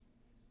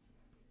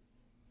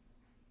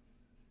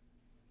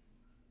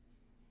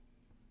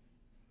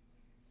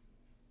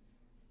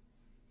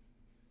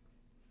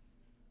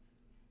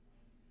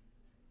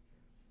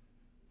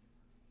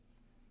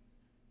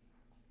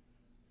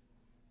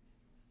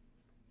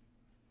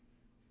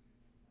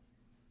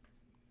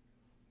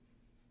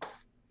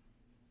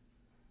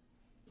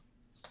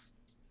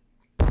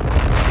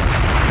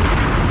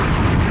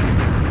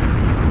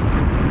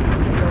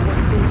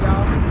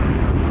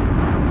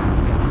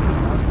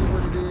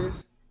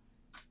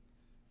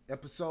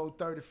Episode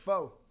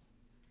 34.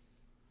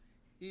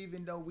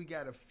 Even though we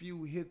got a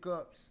few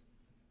hiccups,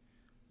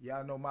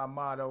 y'all know my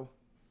motto.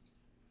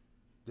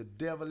 The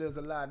devil is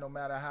a lie no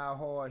matter how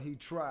hard he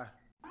try.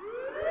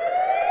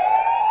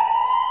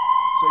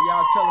 So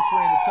y'all tell a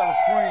friend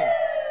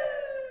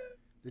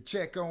to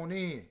check on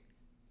in.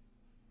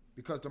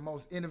 Because the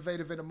most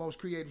innovative and the most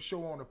creative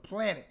show on the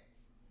planet,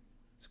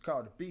 it's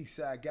called the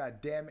B-Side,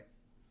 goddammit,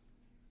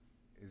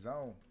 is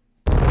on.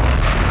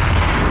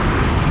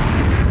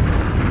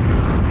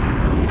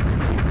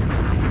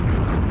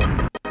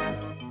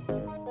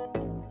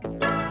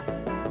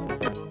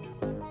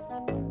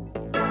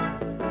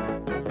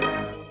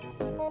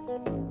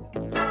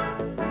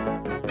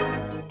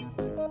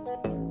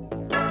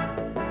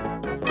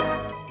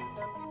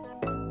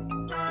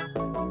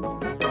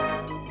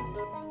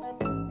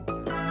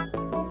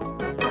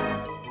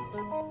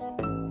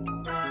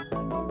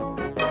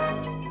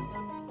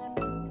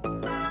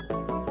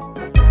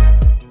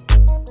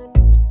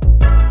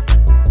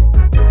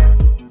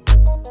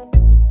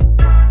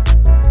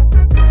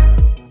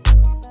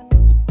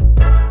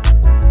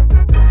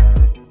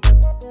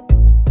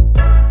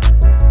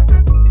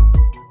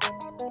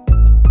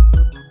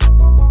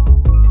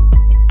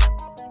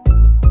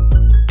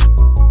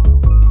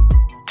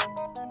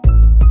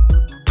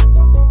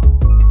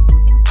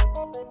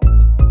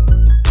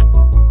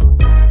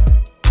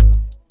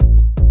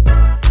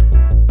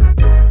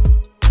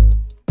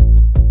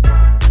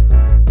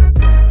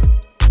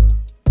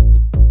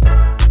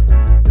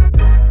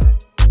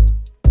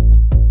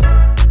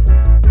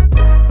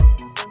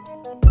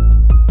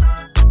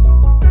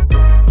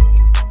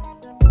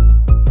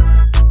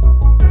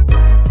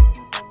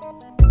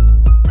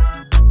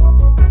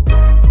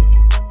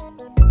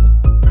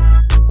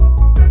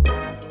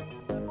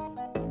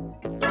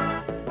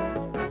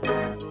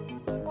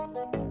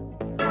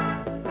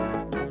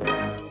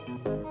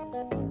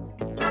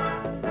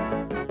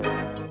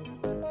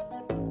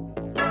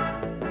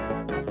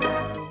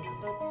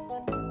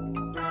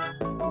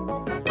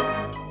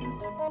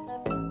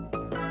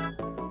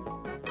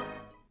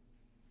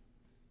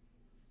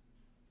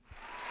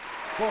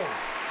 Boom.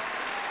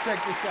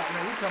 Check this out,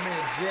 man. We come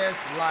in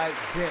just like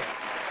that.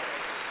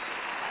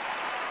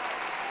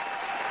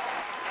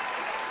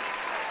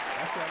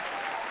 That's right.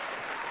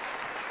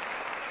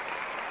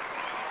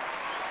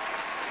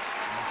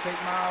 I'm gonna take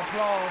my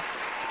applause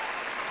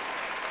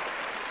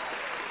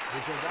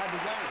because I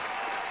deserve it.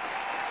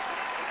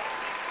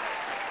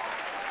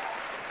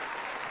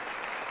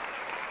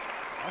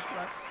 That's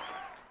right.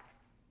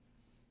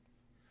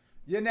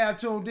 You're now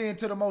tuned in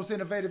to the most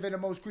innovative and the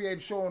most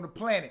creative show on the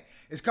planet.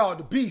 It's called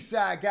the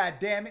B-Side,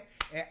 goddammit.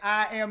 And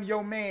I am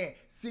your man,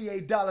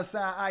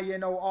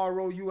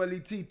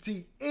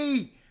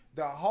 CA$INOROULETTE,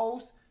 the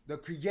host, the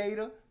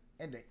creator,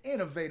 and the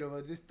innovator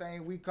of this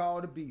thing we call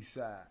the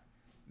B-Side.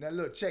 Now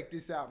look, check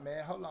this out,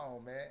 man. Hold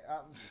on, man.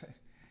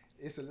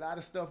 It's a lot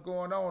of stuff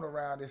going on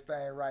around this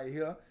thing right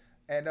here.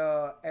 And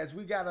as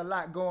we got a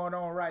lot going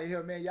on right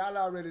here, man, y'all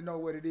already know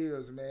what it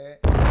is, man.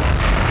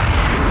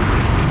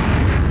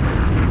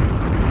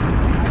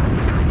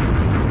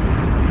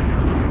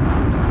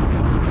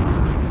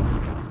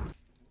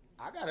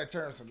 I gotta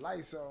turn some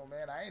lights on,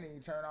 man. I ain't even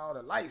turn all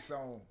the lights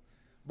on.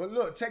 But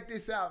look, check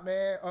this out,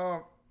 man.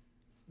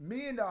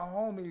 Me and the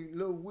homie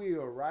Lil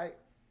Will, right?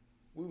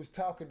 We was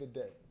talking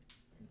today.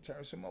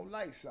 Turn some more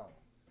lights on.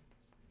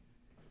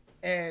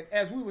 And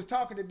as we was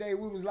talking today,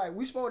 we was like,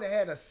 we supposed to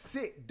have a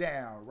sit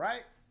down,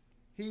 right?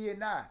 He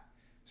and I.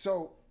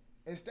 So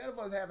instead of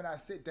us having our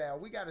sit down,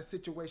 we got a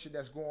situation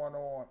that's going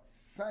on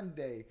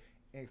Sunday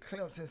in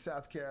Clemson,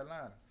 South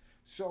Carolina.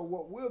 So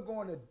what we're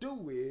going to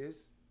do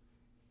is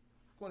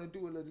going to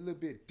do it a little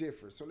bit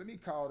different. So let me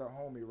call the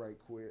homie right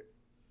quick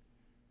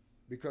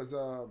because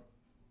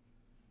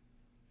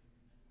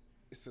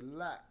it's a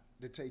lot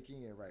to take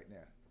in right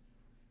now.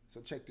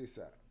 So check this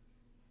out.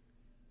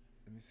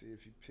 Let me see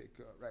if he pick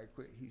up right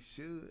quick. He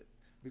should,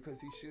 because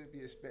he should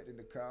be expecting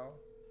the call.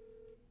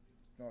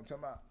 You know what I'm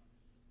talking about?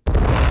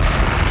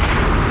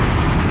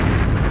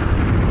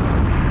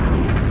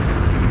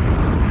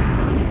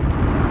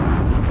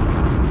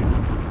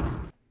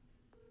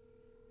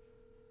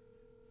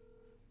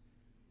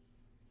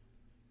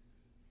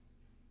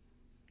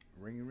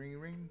 Ring, ring,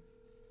 ring.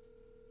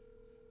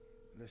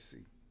 Let's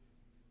see.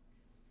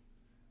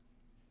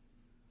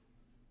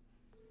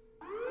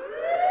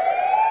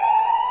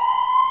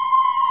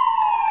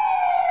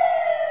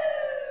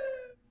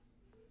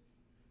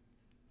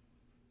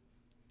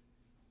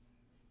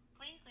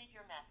 Please leave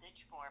your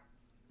message for...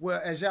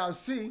 Well, as y'all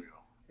see,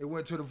 it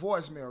went to the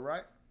voicemail,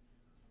 right?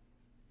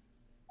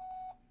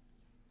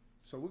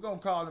 So we're going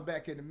to call him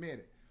back in a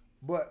minute.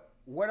 But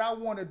what I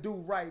want to do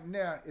right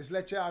now is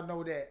let y'all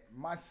know that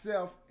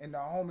myself and the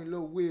homie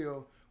Lil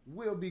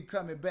will be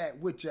coming back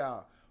with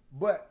y'all.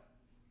 But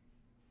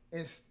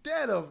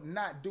instead of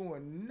not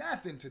doing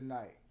nothing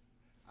tonight,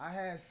 I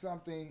had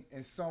something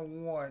and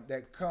someone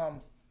that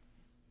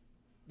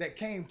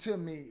came to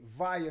me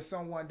via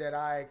someone that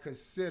I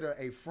consider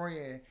a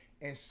friend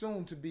and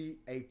soon to be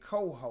a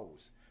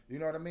co-host. You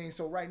know what I mean?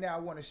 So right now I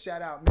want to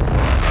shout out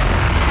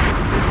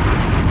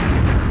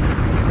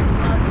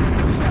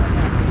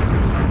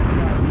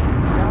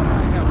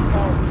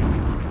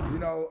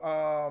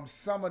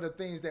some of the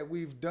things that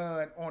we've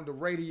done on the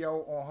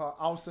radio on her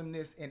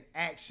Awesomeness in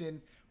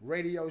Action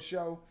radio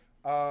show.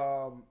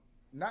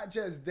 Not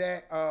just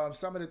that,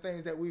 some of the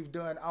things that we've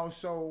done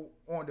also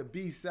on the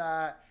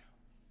B-side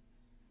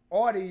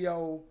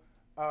audio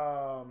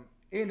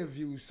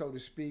interviews, so to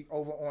speak,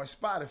 over on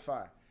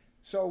Spotify.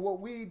 So what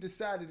we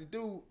decided to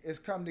do is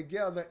come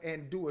together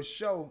and do a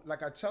show,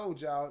 like I told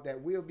y'all, that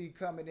will be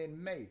coming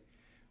in May.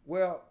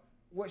 Well,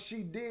 what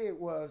she did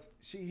was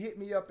she hit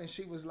me up and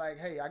she was like,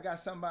 hey, I got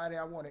somebody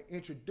I want to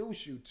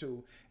introduce you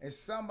to, and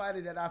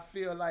somebody that I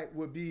feel like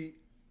would be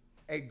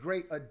a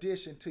great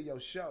addition to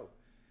your show.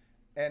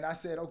 And I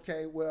said,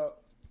 okay, well,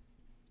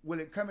 with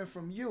it coming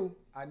from you,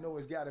 I know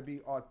it's got to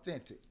be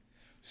authentic.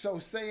 So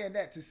saying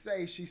that to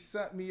say, she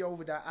sent me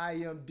over the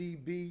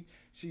IMDb.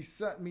 She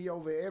sent me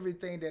over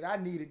everything that I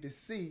needed to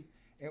see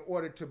in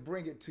order to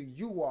bring it to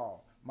you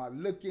all, my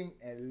looking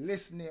and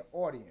listening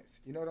audience.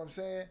 You know what I'm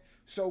saying?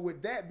 So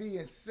with that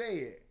being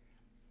said,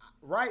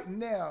 right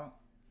now,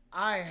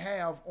 I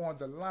have on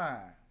the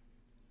line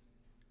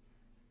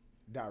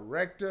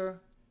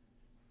director,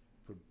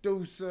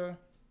 producer,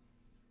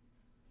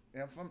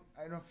 and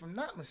if I'm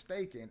not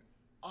mistaken,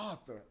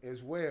 author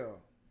as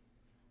well,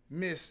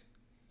 Miss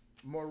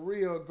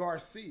Maria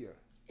Garcia.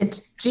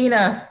 It's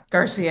Gina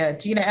Garcia.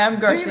 Gina M.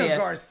 Garcia. Gina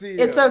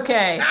Garcia. It's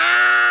okay.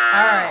 Ah!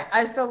 All right.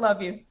 I still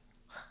love you.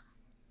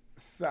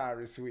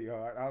 Sorry,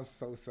 sweetheart. I'm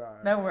so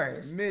sorry. No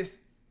worries. Miss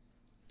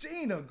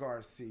Gina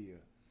Garcia.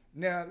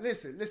 Now,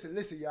 listen,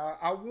 y'all.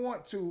 I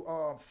want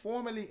to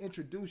formally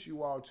introduce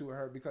you all to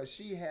her because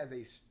she has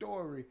a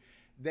story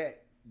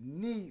that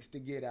needs to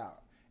get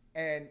out.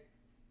 And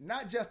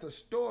not just a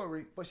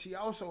story, but she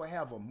also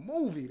have a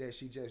movie that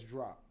she just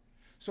dropped.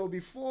 So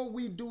before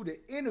we do the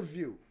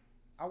interview,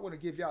 I want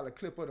to give y'all a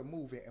clip of the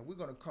movie, and we're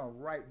going to come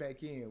right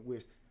back in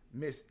with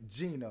Miss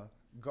Gina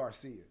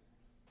Garcia.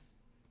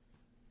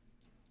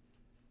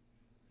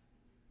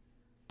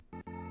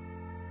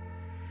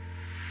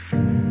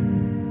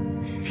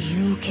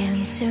 Few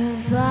can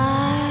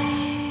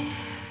survive,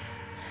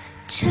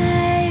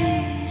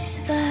 chase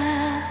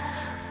the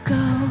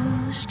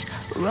ghost,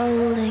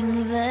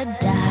 rolling the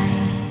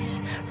dice,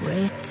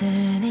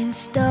 written in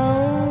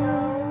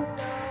stone,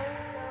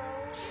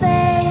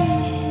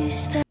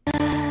 face the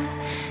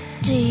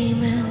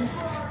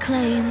demons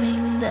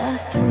claiming the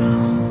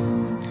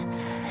throne,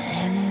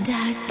 and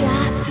I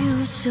got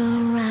you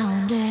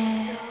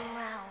surrounded.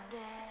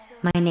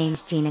 My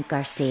name's Gina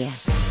Garcia.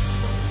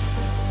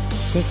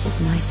 This is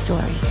my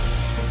story.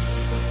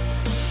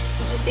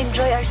 Let's just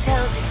enjoy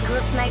ourselves. It's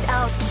girls' night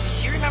out.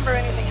 Do you remember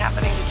anything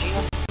happening to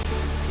Gina?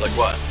 Like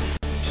what?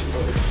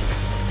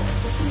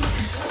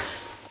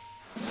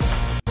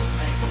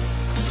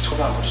 What's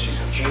going on?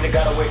 Gina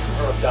got away from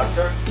her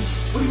abductor?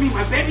 What do you mean,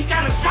 my baby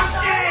got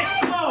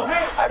abducted? Oh,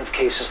 hey! Out of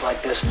cases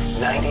like this,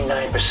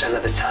 99%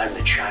 of the time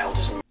the child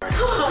is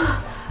murdered.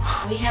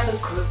 We have a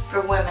group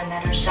for women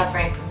that are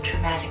suffering from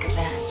traumatic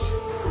events.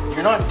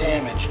 You're not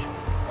damaged.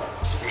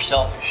 You're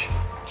selfish.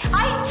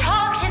 I've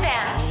talked to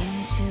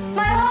them!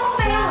 My whole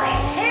family!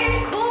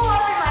 There's blue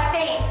all in my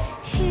face!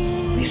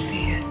 We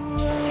see it.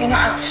 You know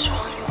how strong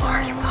you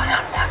are. You got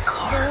out of that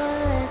car.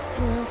 Bullets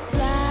will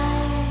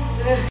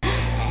fly,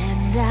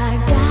 and I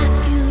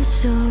got you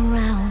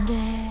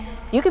surrounded.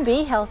 You can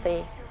be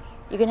healthy.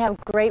 You can have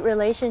great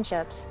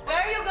relationships.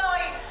 Where are you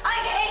going? I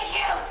hate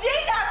you!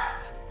 Gina!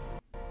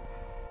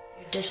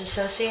 You're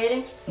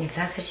disassociating? If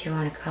that's what you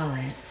want to call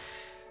it.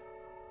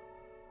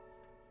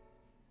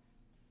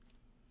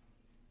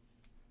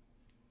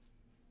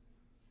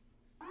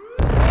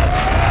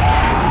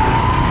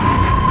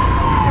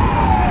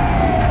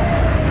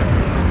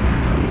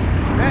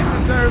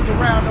 A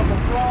round of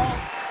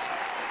applause.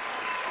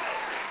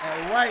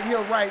 And right here,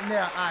 right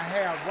now, I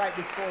have right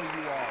before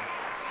you all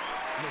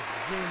Miss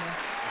Gina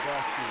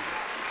Garcia.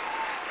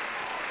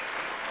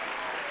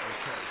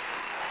 Okay.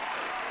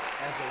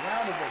 As the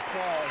round of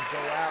applause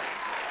go out,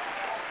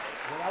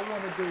 what I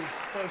want to do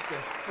first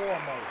and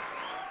foremost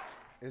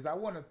is I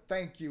want to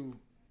thank you,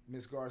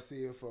 Miss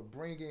Garcia, for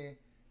bringing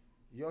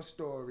your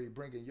story,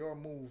 bringing your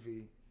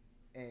movie,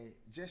 and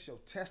just your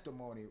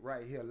testimony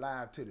right here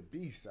live to the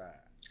B-side.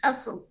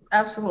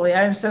 Absolutely.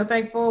 I'm so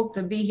thankful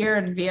to be here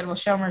and be able to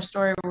share my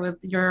story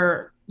with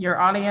your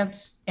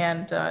audience.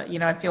 And,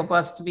 I feel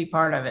blessed to be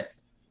part of it.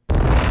 You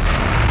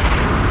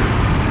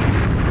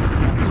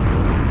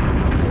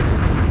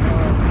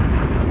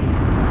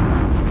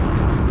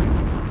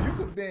could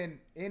have been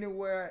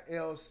anywhere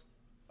else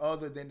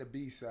other than the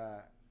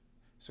B-side.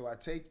 So I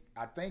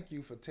thank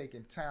you for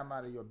taking time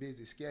out of your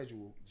busy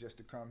schedule just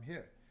to come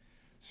here.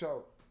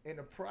 So in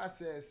the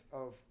process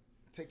of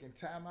taking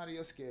time out of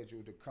your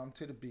schedule to come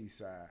to the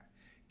B-side,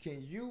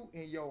 can you,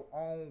 in your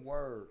own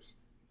words,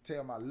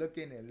 tell my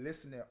looking and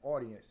listening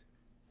audience,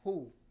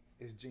 who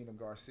is Gina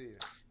Garcia?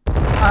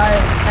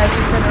 As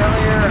you said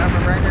earlier, I'm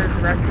a writer,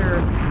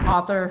 director,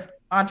 author,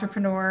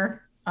 entrepreneur,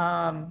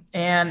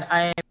 and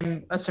I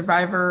am a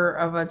survivor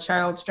of a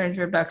child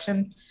stranger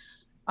abduction.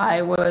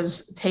 I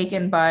was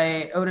taken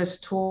by Otis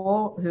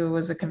Toole, who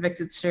was a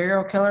convicted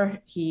serial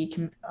killer. He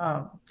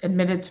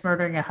admitted to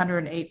murdering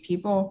 108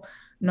 people.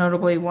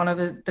 Notably, one of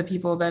the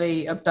people that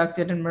he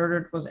abducted and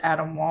murdered was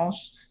Adam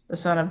Walsh, the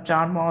son of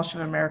John Walsh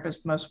of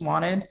America's Most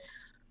Wanted.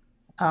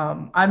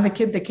 I'm the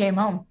kid that came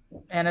home,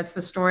 and it's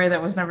the story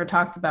that was never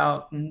talked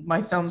about. And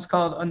my film's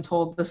called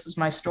Untold, This Is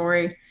My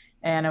Story,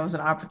 and it was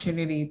an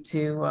opportunity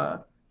to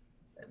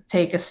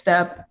take a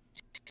step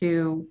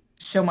to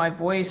show my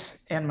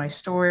voice and my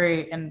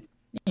story, and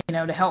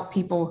to help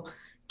people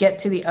get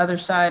to the other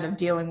side of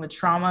dealing with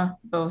trauma,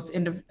 both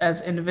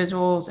as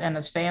individuals and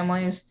as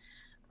families.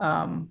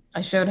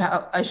 I showed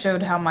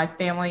how my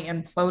family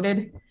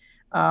imploded,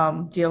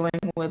 dealing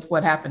with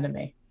what happened to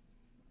me.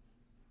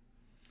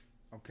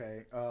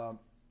 Okay.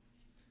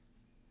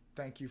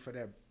 Thank you for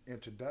that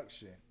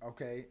introduction.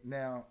 Okay.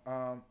 Now,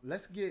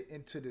 let's get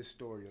into this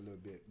story a little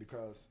bit,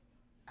 because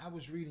I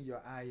was reading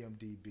your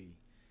IMDb,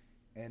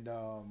 and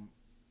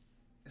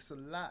it's a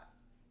lot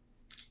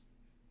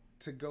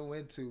to go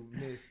into,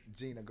 Miss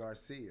Gina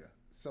Garcia.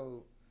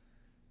 So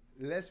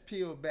let's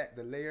peel back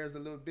the layers a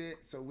little bit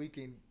so we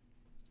can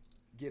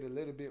get a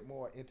little bit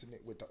more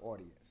intimate with the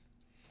audience.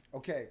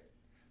 Okay,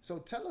 so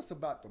tell us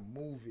about the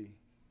movie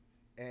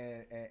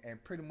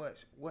and pretty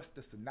much what's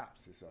the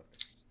synopsis of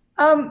it?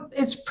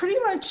 It's pretty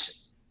much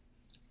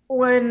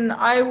when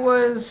I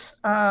was,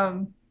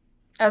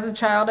 as a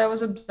child, I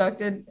was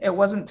abducted. It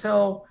wasn't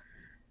until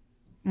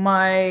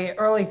my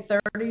early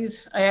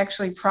 30s I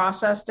actually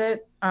processed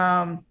it.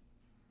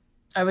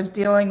 I was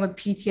dealing with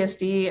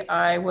PTSD.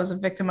 I was a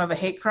victim of a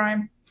hate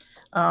crime.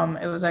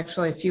 It was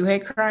actually a few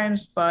hate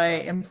crimes by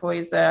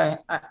employees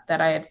that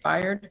I had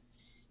fired.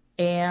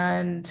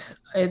 And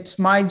it's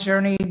my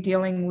journey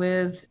dealing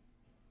with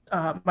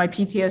my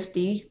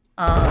PTSD.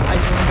 I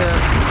joined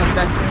a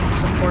veteran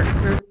support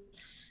group,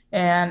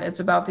 and it's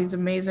about these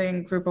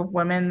amazing group of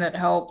women that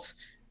helped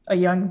a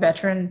young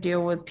veteran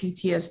deal with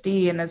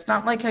PTSD. And it's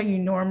not like how you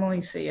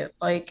normally see it.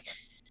 Like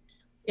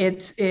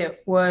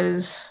it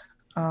was,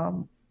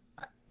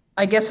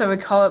 I guess I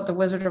would call it the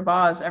Wizard of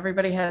Oz.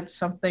 Everybody had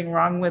something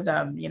wrong with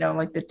them,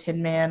 like the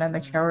Tin Man and the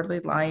Cowardly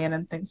Lion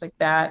and things like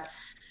that.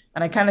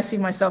 And I kind of see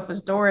myself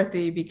as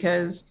Dorothy,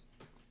 because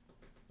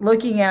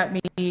looking at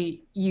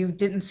me, you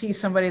didn't see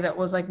somebody that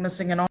was like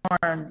missing an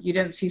arm. You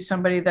didn't see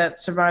somebody that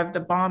survived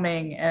a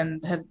bombing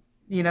and had,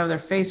 their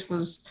face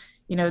was,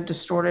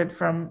 distorted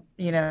from,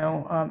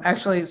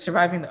 actually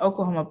surviving the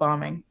Oklahoma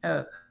bombing,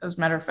 as a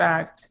matter of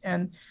fact.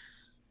 And,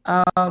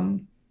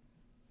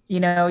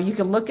 you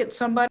could look at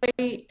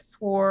somebody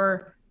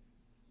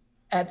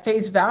at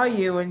face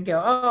value and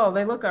go, oh,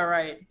 they look all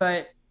right.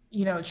 But,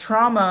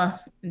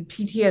 trauma and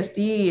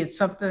PTSD, it's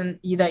something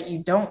that you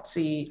don't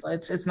see.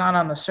 It's not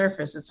on the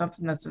surface. It's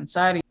something that's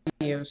inside of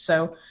you.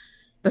 So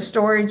the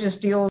story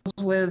just deals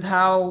with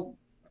how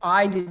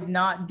I did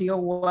not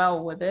deal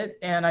well with it.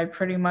 And I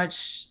pretty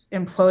much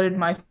imploded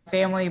my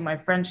family, my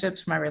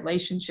friendships, my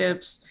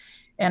relationships.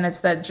 And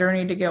it's that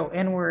journey to go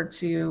inward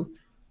to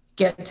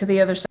get to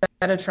the other side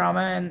of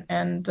trauma.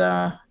 And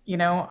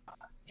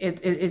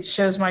it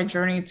shows my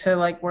journey to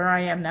like where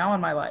I am now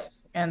in my life.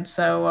 And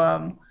so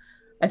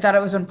I thought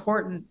it was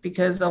important,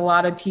 because a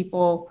lot of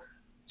people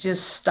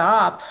just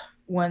stop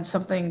when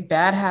something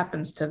bad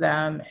happens to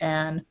them.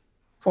 And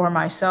for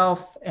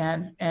myself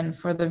and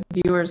for the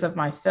viewers of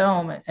my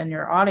film and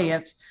your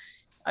audience,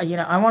 I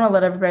want to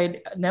let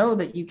everybody know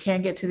that you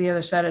can get to the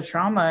other side of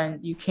trauma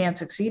and you can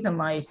succeed in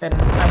life. And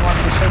I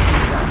wanted to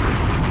showcase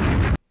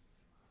that.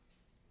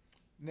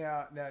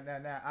 Now,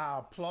 I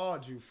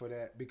applaud you for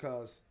that,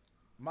 because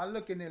my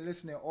looking and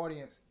listening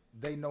audience,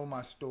 they know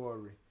my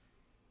story.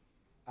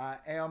 I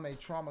am a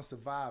trauma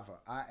survivor.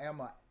 I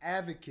am an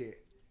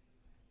advocate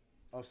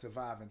of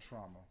surviving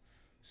trauma.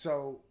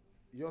 So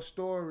your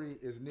story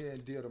is near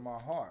and dear to my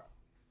heart.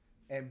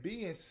 And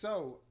being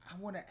so, I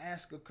want to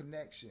ask a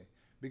connection,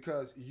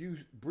 because you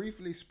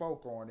briefly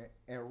spoke on it,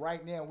 and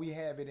right now we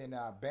have it in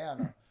our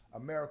banner,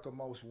 America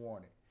Most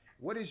Wanted.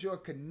 What is your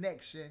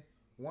connection,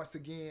 once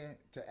again,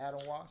 to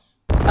Adam Walsh?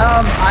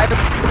 I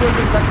was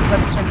abducted by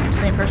the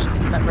same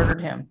person that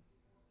murdered him.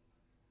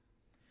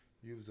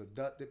 You was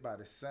abducted by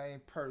the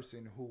same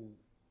person who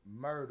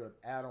murdered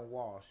Adam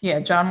Walsh. Yeah,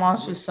 John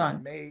Walsh's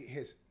son.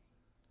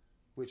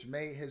 Which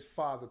made his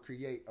father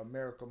create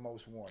America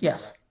Most Wanted.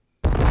 Yes.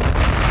 Right?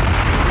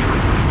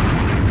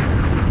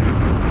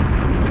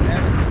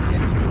 That is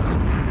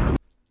interesting.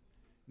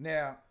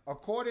 Now,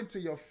 according to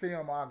your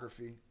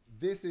filmography,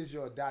 this is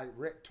your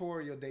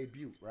directorial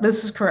debut, right?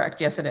 This is correct.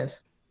 Yes, it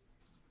is.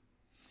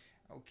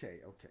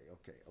 Okay.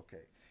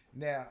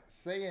 Now,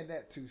 saying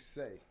that to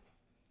say,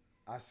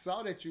 I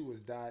saw that you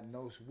was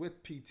diagnosed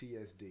with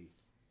PTSD.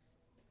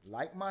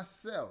 Like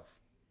myself,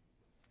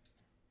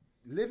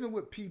 living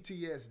with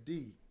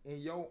PTSD, in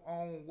your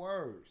own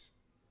words,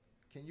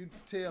 can you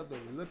tell the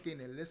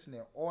looking and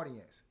listening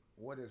audience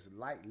what it's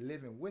like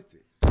living with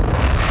it?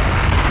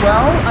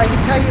 Well, I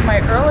can tell you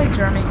my early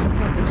journey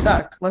completely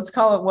sucked. Let's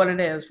call it what it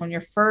is. When you're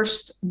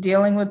first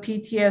dealing with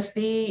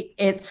PTSD,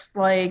 it's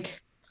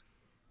like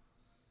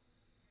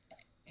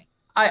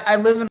I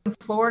live in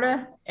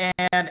Florida,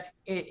 and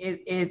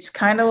it's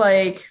kind of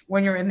like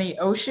when you're in the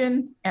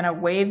ocean and a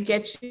wave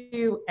gets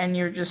you and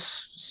you're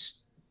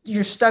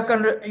stuck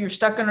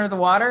under the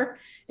water.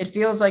 It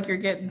feels like you're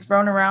getting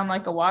thrown around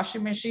like a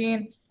washing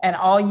machine, and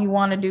all you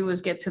want to do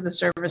is get to the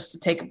surface to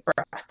take a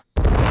breath.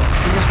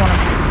 You just want to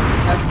breathe.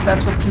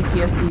 That's what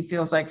PTSD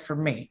feels like for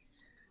me.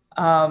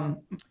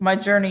 My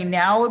journey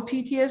now with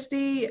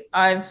PTSD,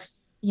 I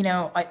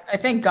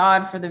thank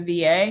God for the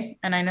VA,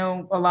 and I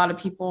know a lot of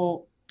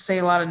people say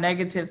a lot of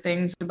negative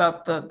things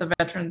about the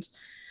veterans,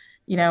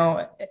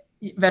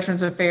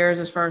 Veterans Affairs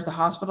as far as the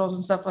hospitals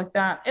and stuff like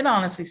that. It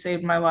honestly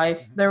saved my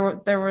life.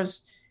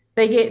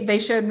 They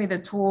showed me the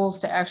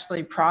tools to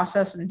actually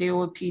process and deal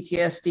with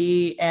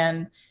PTSD,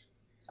 and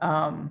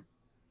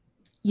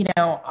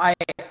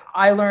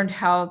I learned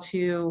how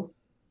to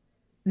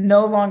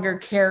no longer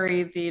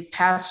carry the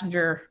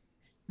passenger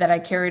that I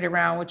carried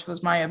around, which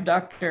was my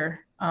abductor.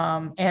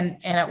 And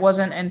it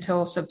wasn't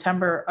until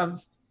September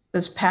of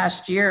this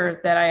past year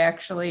that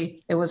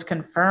it was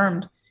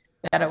confirmed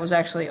that it was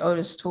actually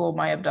Otis Toole,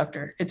 my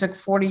abductor. It took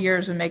 40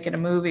 years of making a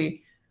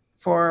movie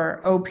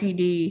for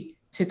OPD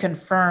to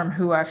confirm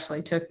who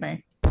actually took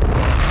me.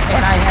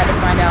 And I had to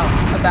find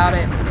out about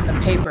it in the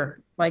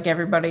paper like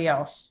everybody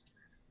else.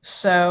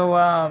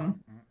 So,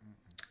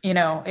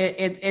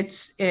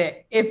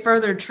 it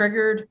further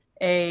triggered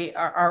my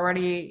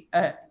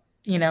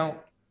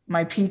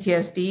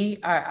PTSD.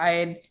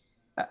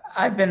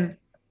 I've been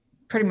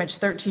pretty much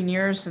 13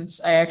 years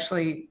since I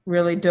actually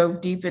really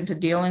dove deep into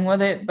dealing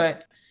with it.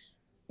 But,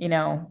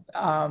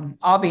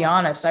 I'll be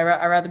honest, I'd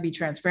rather be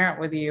transparent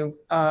with you.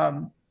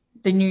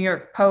 The New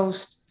York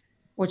Post,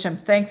 which I'm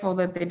thankful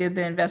that they did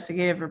the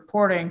investigative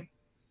reporting,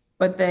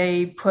 but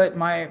they put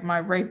my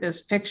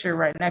rapist picture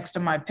right next to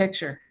my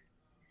picture.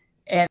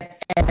 And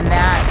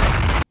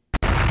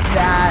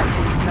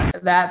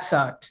that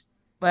sucked.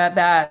 But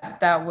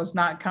that was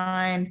not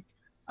kind.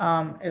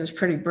 It was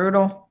pretty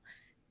brutal.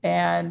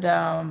 And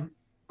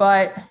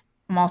but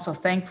I'm also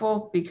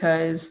thankful,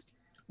 because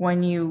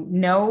when you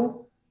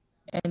know,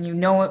 and you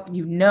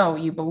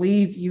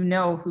believe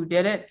who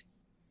did it,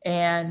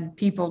 and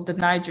people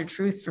denied your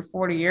truth for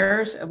 40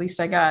 years, at least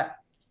I got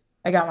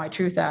my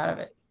truth out of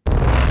it. That's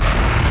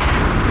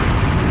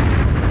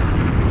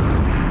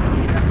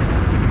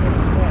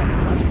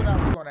what I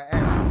was going to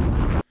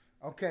ask you.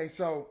 Okay,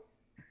 so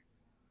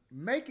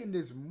making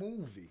this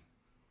movie,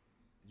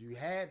 you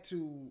had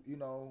to,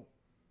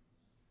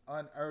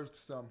 unearth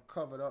some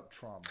covered up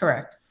trauma.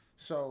 Correct.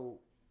 So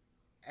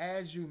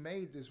as you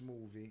made this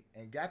movie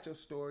and got your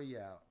story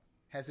out,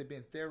 has it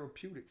been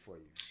therapeutic for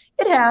you?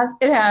 It has.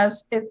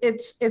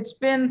 It's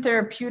been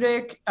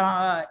therapeutic.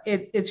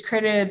 It's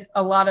created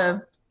a lot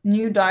of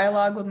new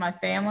dialogue with my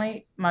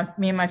family.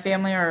 Me and my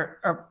family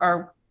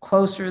are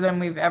closer than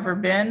we've ever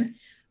been.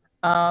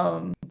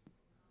 I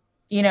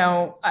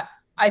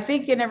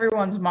think in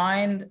everyone's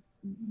mind,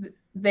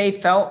 they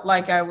felt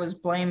like I was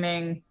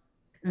blaming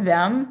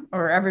them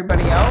or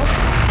everybody else.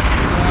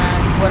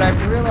 And what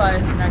I've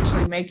realized in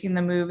actually making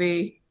the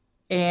movie,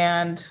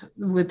 and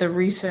with the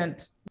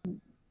recent,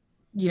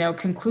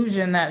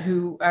 conclusion that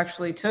who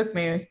actually took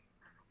me,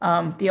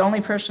 the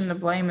only person to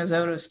blame is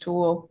Otis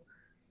Toole.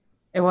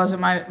 It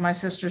wasn't my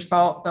sister's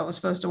fault that was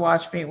supposed to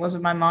watch me. It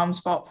wasn't my mom's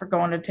fault for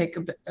going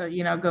to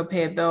go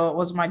pay a bill. It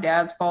wasn't my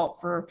dad's fault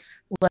for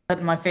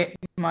letting me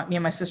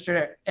and my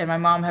sister and my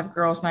mom have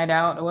girls' night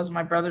out. It wasn't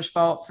my brother's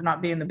fault for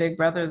not being the big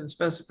brother that's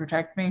supposed to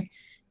protect me.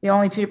 The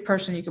only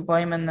person you could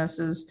blame in this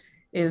is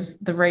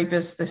the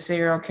rapist, the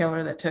serial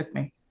killer that took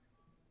me.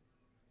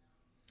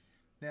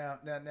 Now,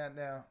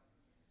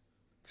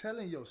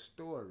 telling your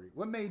story,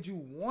 what made you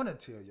want to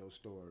tell your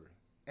story?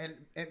 And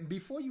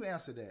before you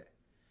answer that,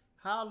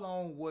 how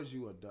long was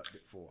you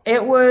abducted for?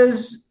 It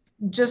was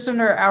just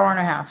under an hour and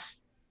a half.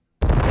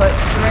 But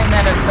during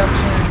that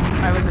abduction,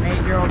 I was an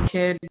 8-year-old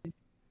kid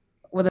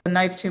with a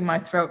knife to my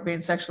throat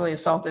being sexually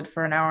assaulted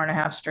for an hour and a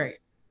half straight.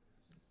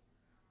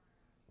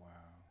 Wow.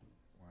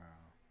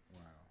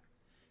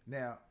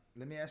 Now,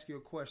 let me ask you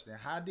a question.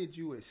 How did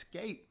you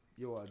escape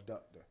your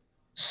abductor?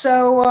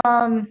 So,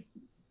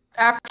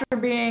 after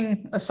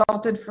being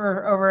assaulted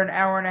for over an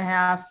hour and a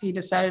half, he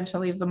decided to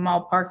leave the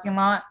mall parking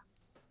lot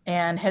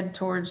and head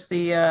towards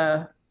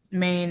the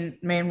main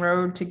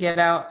road to get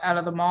out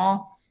of the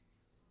mall.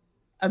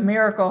 A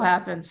miracle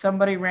happened.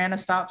 Somebody ran a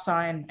stop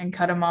sign and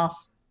cut him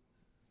off.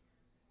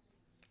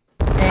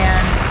 And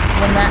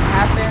when that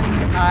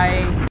happened,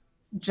 I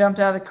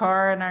jumped out of the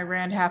car and I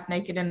ran half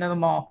naked into the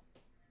mall.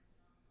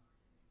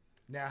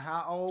 Now,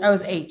 how old? I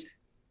was 8.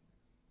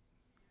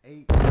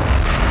 8.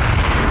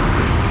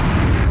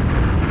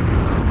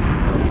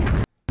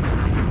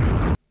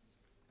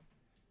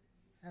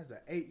 As an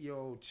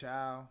 8-year-old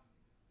child,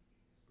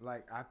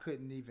 like, I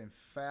couldn't even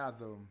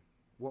fathom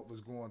what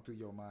was going through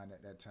your mind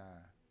at that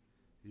time,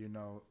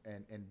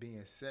 and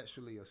being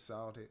sexually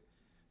assaulted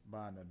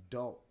by an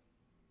adult,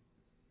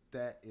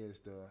 that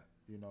is the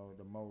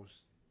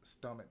most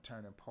stomach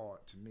turning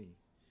part to me.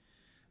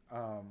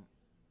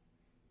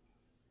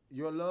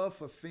 Your love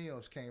for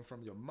films came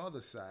from your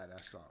mother's side,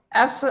 I saw.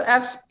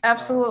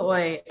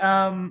 Absolutely.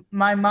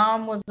 My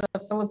mom was a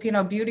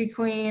Filipino beauty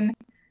queen.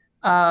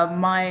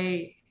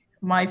 My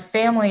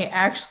family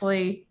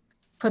actually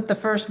put the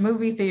first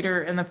movie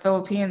theater in the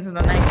Philippines in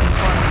the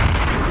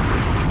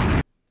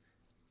 1920s.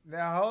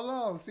 Now hold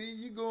on. See,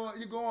 you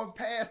going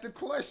past the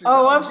question.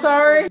 Oh, I'm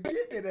sorry.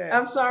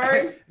 I'm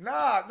sorry.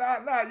 Nah.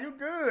 You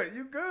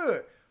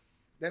good.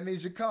 That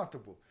means you're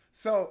comfortable.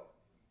 So,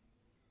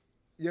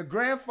 your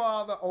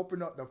grandfather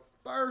opened up the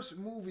first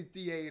movie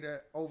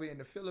theater over in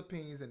the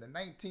Philippines in the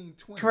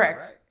 1920s.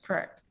 Correct. Right?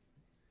 Correct.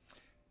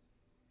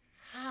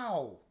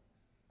 How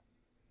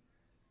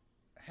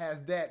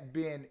has that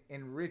been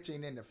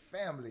enriching in the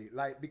family?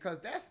 Like, because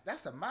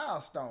that's a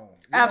milestone.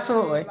 You know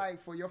Absolutely. what I mean?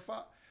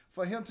 Like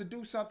for him to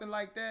do something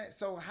like that.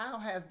 So how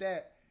has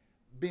that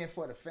been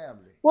for the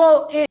family?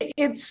 Well,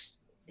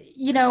 it's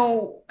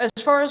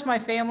as far as my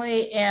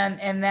family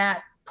and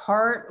that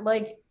part,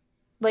 like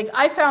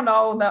I found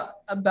all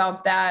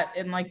about that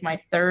in like my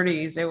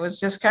 30s. It was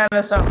just kind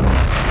of something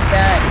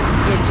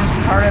that it's just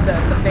part of the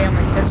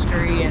family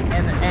history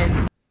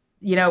and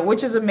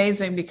which is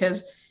amazing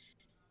because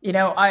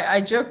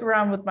I joke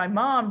around with my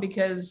mom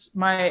because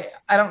I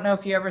don't know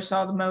if you ever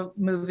saw the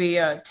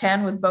movie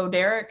 10 with Bo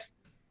Derek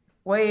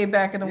way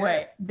back in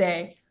the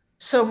day.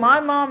 So my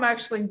mom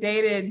actually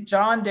dated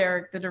John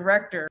Derek, the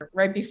director,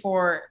 right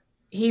before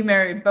he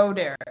married Bo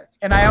Derek.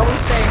 And I always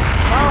say,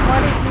 Mom,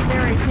 why didn't you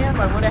marry him?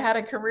 I would have had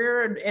a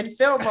career in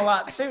film a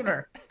lot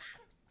sooner.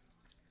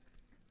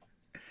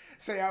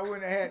 Say I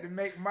wouldn't have had to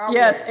make my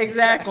Yes, way.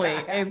 Exactly.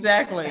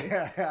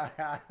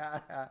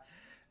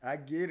 I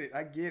get it.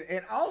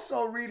 And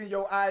also reading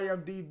your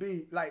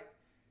IMDb, like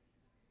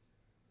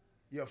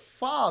your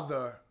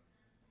father,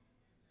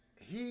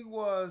 he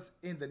was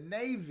in the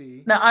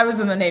Navy. No, I was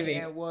in the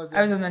Navy. I was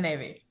in the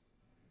Navy.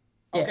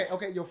 Okay,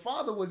 okay. Your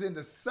father was in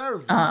the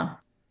service.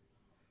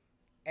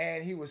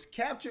 And he was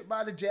captured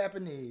by the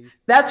Japanese.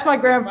 That's my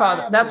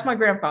grandfather. That's my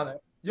grandfather.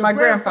 Your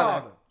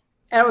grandfather.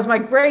 And it was my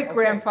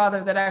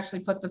great-grandfather that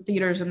actually put the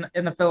theaters in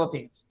the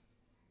Philippines.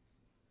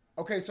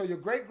 Okay, so your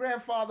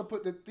great-grandfather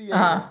put the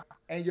theater,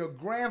 and your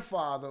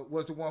grandfather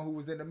was the one who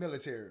was in the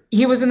military.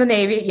 He was in the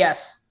Navy,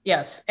 yes.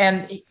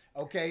 And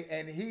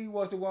and he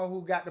was the one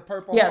who got the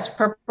Purple Heart. Yes,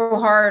 Purple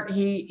Heart.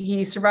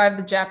 He survived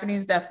the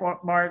Japanese Death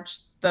March,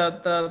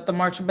 the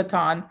March of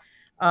Bataan,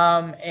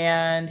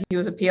 and he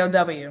was a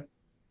POW.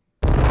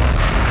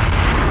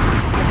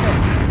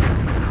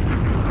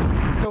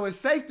 So it's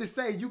safe to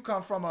say you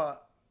come from a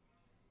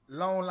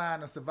long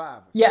line of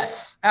survivors.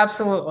 Yes,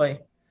 absolutely.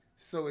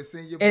 So it's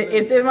in your blood.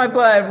 It's in my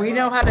blood. We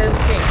know how to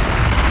escape.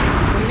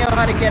 We know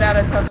how to get out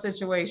of tough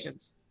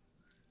situations.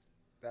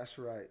 That's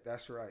right.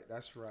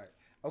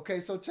 Okay,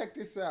 so check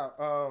this out.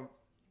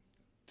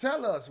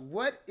 Tell us,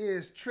 what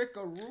is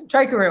Trickaroo?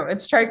 Trickaroo.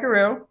 It's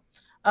Trickaroo.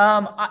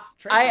 I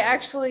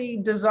actually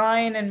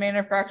design and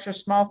manufacture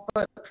small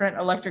footprint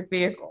electric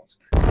vehicles.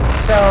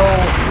 So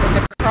it's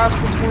a cross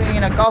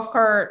between a golf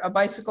cart, a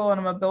bicycle, and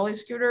a mobility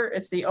scooter.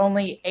 It's the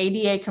only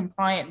ADA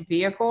compliant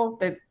vehicle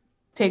that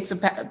takes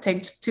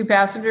two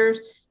passengers.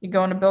 You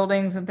go into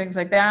buildings and things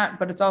like that,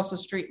 but it's also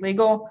street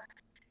legal,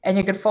 and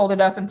you could fold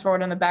it up and throw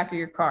it in the back of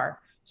your car.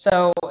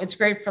 So it's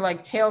great for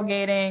like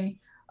tailgating,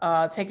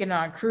 taking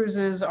on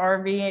cruises,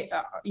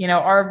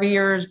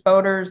 RVers,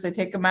 boaters. They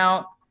take them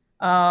out.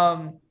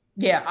 I'm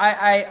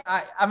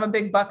a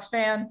big Bucks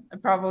fan.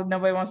 Probably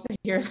nobody wants to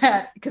hear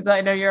that because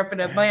I know you're up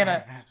in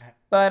Atlanta,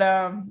 but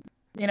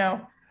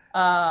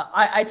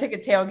I take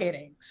it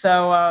tailgating.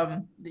 So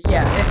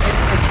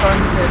it's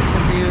fun to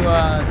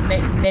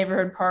do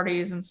neighborhood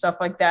parties and stuff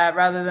like that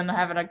rather than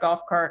having a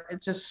golf cart.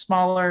 It's just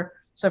smaller.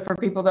 So for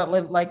people that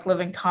live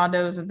in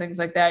condos and things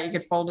like that, you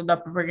could fold it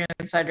up and bring it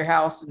inside your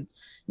house, and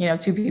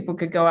two people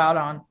could go out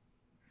on.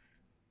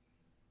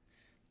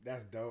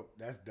 That's dope.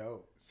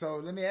 So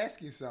let me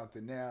ask you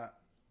something now.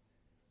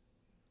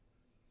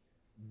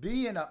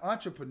 Being an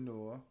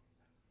entrepreneur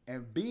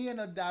and being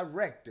a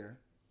director,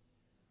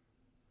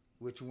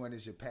 which one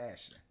is your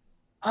passion?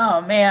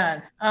 Oh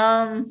man.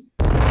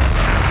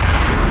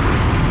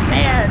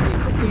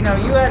 Because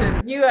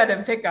you had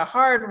to pick a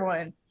hard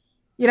one.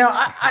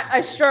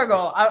 I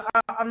struggle.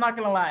 I'm not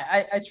gonna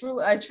lie. I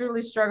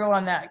truly struggle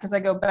on that because I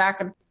go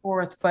back and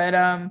forth. But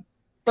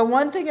the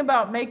one thing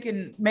about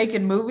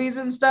making movies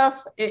and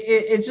stuff,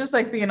 it's just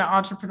like being an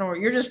entrepreneur.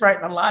 You're just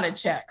writing a lot of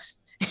checks.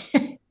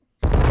 You're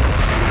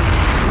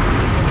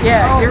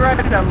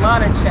writing a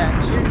lot of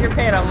checks. You're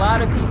paying a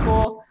lot of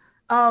people.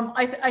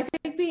 I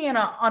think being an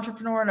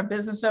entrepreneur and a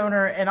business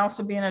owner and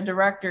also being a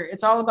director,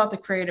 it's all about the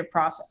creative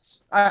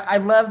process. I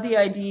love the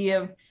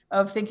idea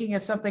of thinking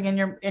of something in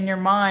your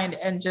mind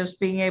and just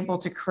being able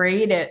to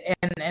create it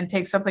and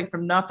take something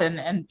from nothing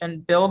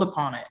and build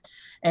upon it.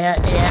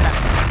 And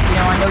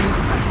I know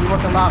you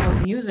work a lot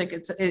with music.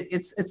 It's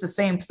the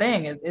same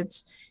thing.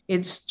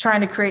 It's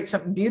trying to create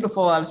something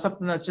beautiful out of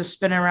something that's just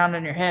spinning around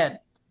in your head.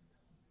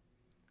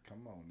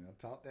 Come on now,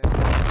 talk that.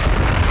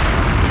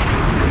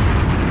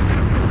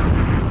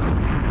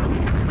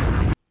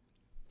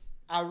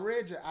 I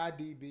read your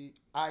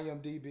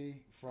IMDb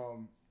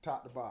from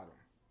top to bottom.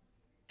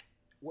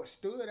 What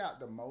stood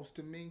out the most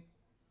to me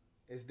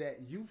is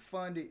that you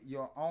funded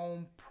your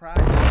own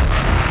project.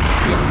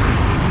 Yes.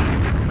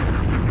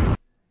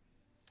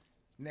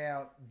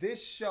 Now,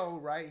 this show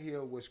right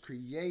here was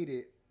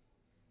created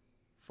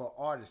for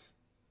artists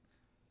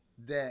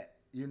that,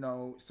 you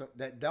know, so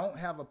that don't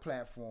have a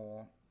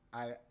platform.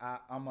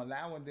 I'm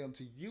allowing them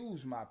to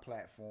use my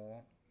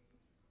platform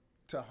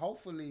to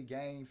hopefully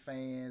gain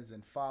fans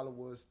and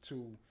followers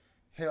to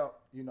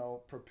help, you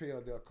know, propel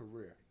their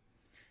career.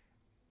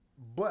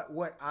 But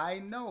what I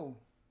know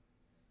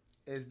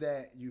is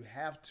that you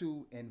have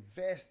to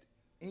invest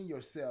in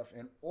yourself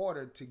in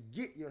order to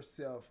get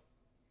yourself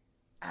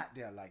out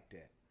there like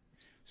that.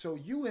 So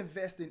you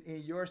investing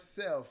in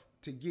yourself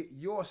to get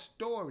your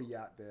story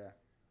out there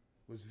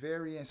was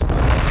very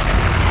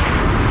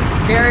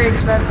inspiring. Very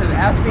expensive.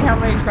 Ask me how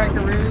many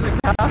Trikeroos it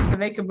costs to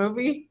make a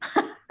movie.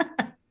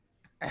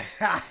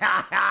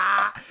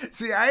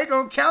 See, I ain't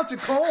gonna count your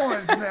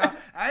coins now.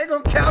 I ain't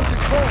gonna count your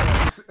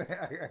coins.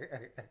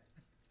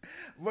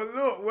 But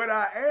look, what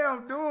I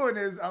am doing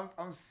is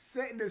I'm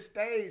setting the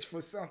stage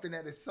for something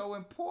that is so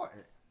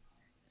important.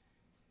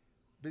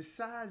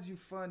 Besides you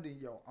funding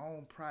your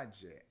own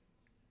project,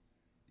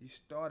 you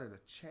started a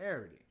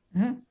charity.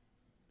 Mm-hmm.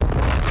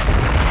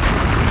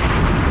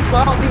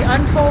 Well, the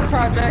Untold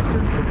Project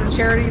is a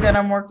charity that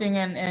I'm working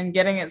and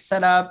getting it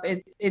set up.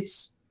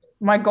 It's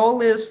my goal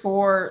is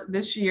for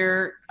this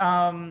year,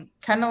 kind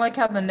of like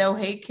how the No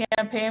Hate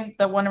campaign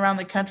that went around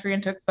the country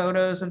and took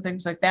photos and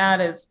things like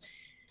that is.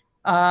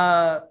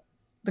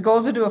 The goal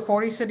is to do a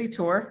 40-city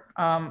tour.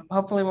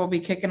 Hopefully we'll be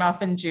kicking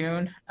off in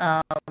June.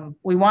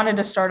 We wanted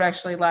to start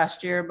actually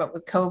last year, but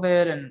with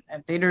COVID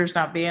and theaters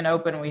not being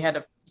open, we had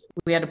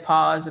to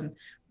pause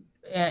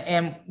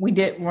and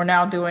we're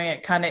now doing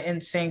it kind of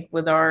in sync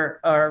with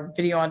our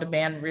video on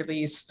demand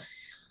release.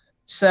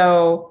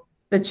 So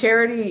the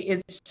charity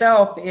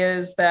itself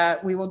is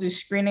that we will do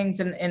screenings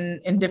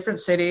in different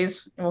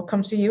cities. And we'll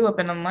come see you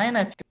up in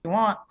Atlanta if you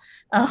want.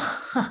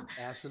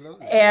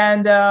 Absolutely.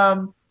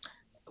 And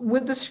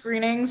with the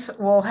screenings,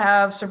 we'll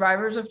have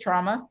survivors of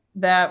trauma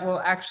that will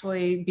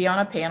actually be on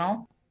a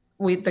panel.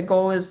 The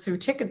goal is through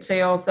ticket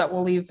sales that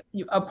will leave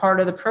a part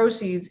of the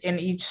proceeds in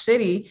each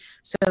city.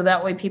 So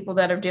that way people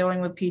that are dealing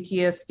with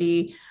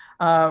PTSD,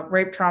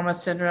 rape trauma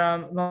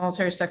syndrome,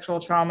 military sexual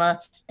trauma,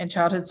 and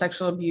childhood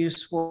sexual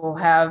abuse will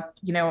have,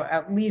 you know,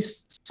 at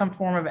least some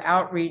form of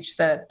outreach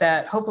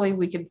that hopefully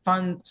we can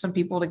fund some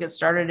people to get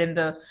started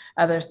into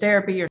either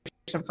therapy or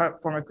some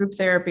form of group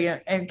therapy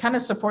and kind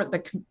of support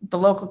the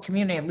local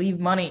community and leave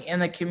money in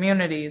the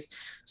communities.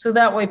 So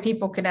that way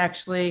people can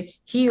actually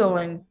heal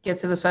and get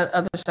to the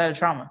other side of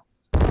trauma.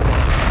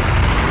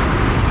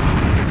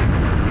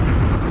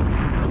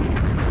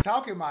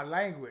 Talking my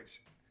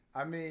language,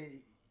 I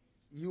mean,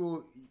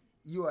 you're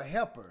a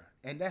helper,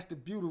 and that's the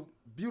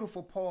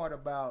beautiful part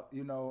about,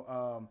 you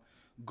know,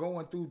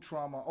 going through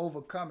trauma,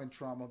 overcoming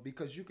trauma,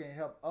 because you can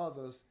help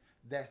others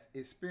that's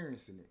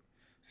experiencing it.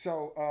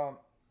 So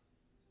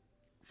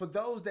for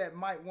those that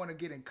might want to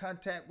get in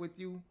contact with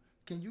you,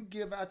 can you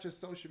give out your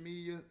social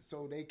media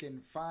so they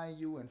can find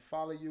you and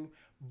follow you?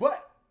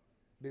 But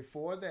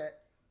before that,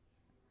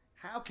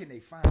 how can they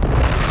find you?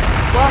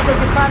 Well, they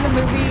can find the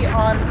movie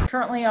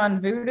currently on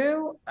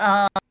Vudu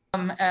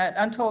at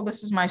Untold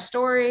This Is My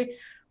Story.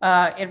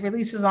 It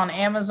releases on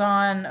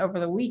Amazon over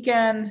the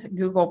weekend,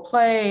 Google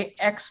Play,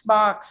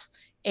 Xbox,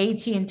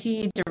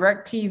 AT&T,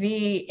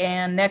 DirecTV,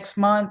 and next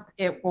month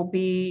it will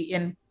be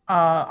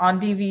on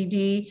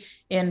DVD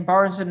in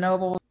Barnes &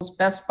 Nobles,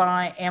 Best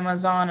Buy,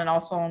 Amazon, and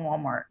also on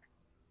Walmart.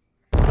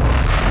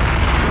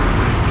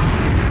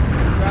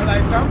 Sound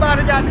like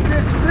somebody got the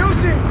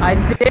distribution. I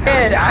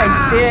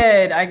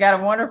did. I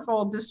got a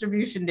wonderful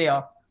distribution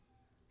deal.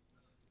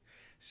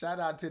 Shout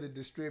out to the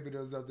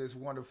distributors of this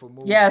wonderful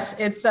movie. Yes,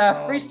 it's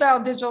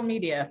Freestyle Digital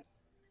Media.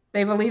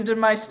 They believed in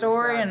my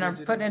story and are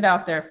putting it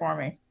out there for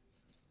me.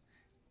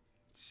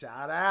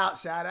 Shout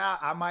out.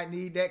 I might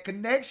need that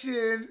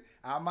connection.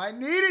 I might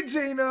need it,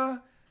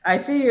 Gina. I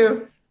see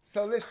you.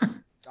 So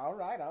listen. All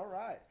right.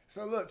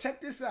 So look,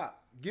 check this out.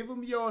 Give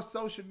them your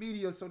social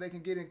media so they can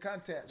get in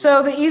contact.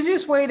 So the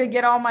easiest way to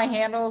get all my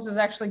handles is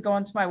actually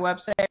going to my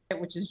website,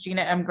 which is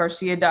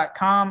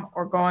GinaMGarcia.com,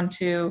 or going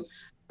to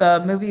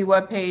the movie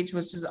webpage,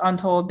 which is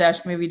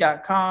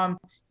untold-movie.com.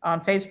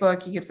 On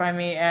Facebook, you can find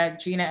me at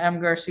Gina M.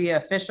 Garcia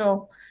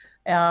Official.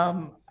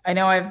 I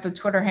know I have the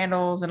Twitter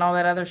handles and all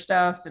that other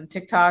stuff and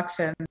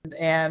TikToks,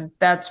 and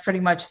that's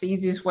pretty much the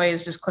easiest way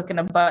is just clicking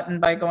a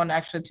button by going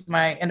actually to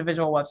my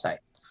individual website.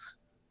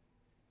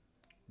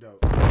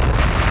 Dope.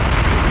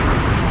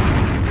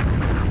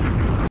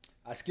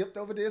 I skipped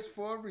over this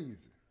for a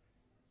reason.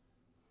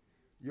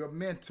 Your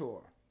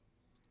mentor,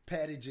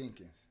 Patty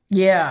Jenkins.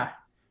 Yeah.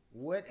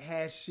 What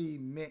has she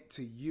meant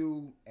to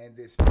you and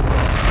this?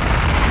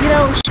 You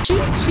know,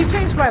 she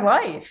changed my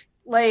life.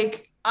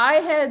 Like I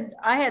had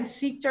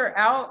seeked her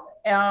out.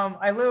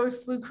 I literally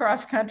flew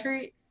cross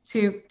country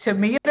to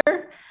meet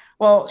her.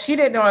 Well, she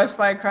didn't know I was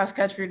flying cross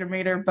country to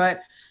meet her, but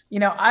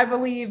I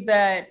believe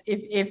that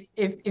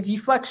if you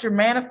flex your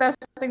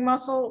manifesting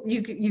muscle,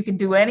 you can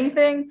do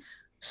anything.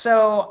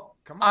 So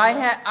I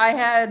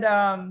had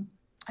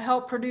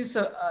helped produce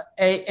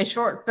a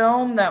short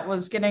film that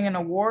was getting an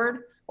award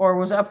or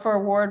was up for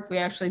award. We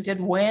actually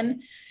did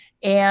win,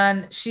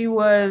 and she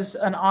was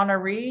an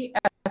honoree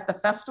at the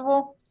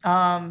festival.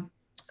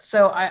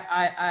 So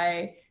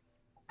I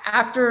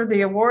after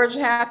the awards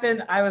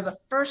happened, I was the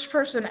first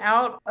person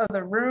out of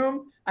the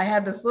room. I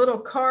had this little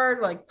card,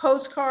 like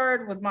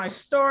postcard with my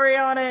story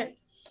on it.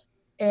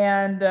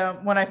 And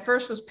when I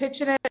first was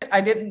pitching it,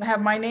 I didn't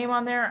have my name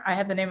on there. I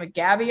had the name of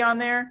Gabby on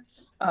there.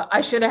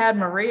 I should have had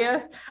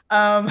Maria.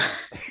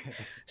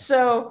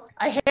 So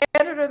I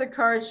handed her the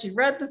card. She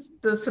read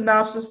the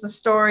synopsis, the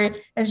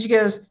story, and she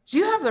goes, "Do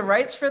you have the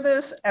rights for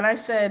this?" And I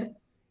said,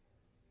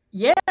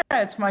 "Yeah,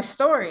 it's my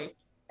story."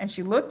 And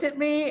she looked at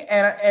me,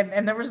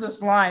 and there was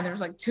this line. There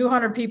was like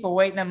 200 people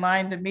waiting in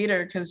line to meet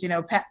her because,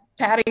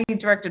 Patty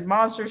directed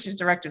Monster. She's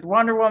directed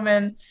Wonder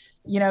Woman.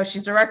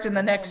 She's directing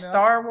the next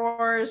Star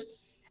Wars.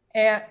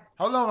 And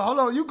hold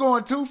on. You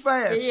going too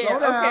fast. Yeah, slow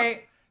down.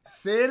 Okay.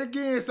 Say it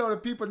again so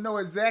that people know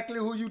exactly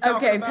who you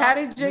talking about. Okay,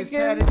 Patty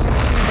Jenkins.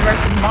 She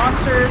directed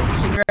Monster.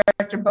 She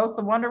directed both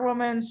the Wonder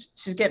Womans.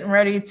 She's getting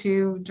ready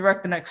to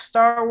direct the next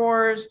Star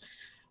Wars.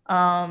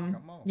 When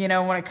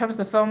it comes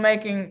to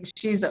filmmaking,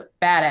 she's a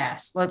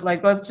badass.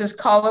 Let's just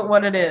call it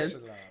what it is.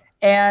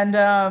 And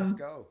let's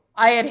go.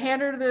 I had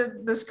handed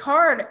her this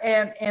card,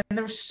 and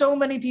there were so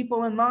many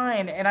people in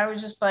line, and I was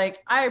just like,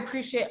 I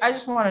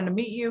just wanted to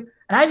meet you,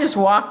 and I just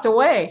walked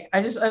away. I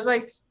was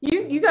like,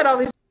 you got all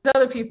these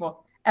other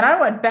people, and I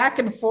went back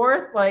and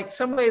forth like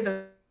somebody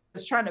that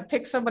was trying to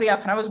pick somebody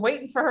up, and I was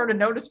waiting for her to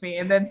notice me,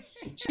 and then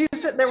she's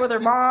sitting there with her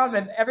mom,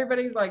 and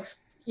everybody's like,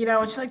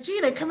 and she's like,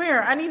 "Gina, come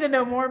here. I need to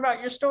know more about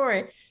your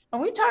story."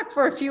 And we talked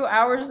for a few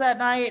hours that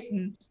night,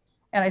 and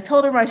I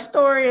told her my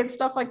story and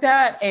stuff like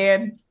that.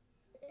 And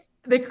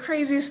the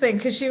craziest thing,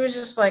 because she was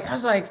just like, I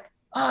was like,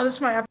 "Oh, this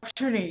is my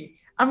opportunity.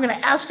 I'm going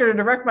to ask her to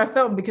direct my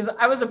film," because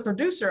I was a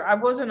producer. I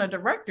wasn't a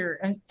director.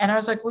 And I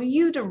was like, "Will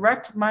you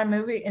direct my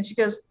movie?" And she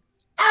goes,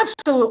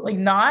 "Absolutely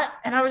not."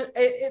 And I was,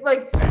 it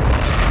broke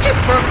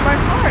my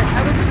heart.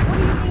 I was like, "What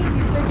do you mean?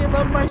 You said you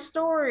love my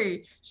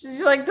story."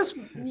 She's like, "This,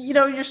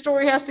 your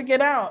story has to get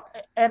out."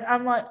 And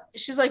I'm like,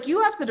 she's like,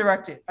 "You have to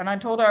direct it." And I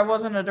told her I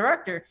wasn't a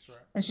director. Right.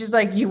 And she's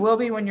like, "You will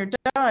be when you're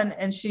done."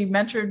 And she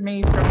mentored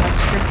me from like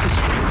script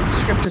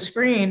to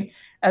screen,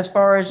 as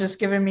far as just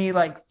giving me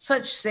like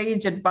such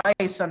sage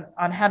advice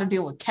on how to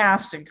deal with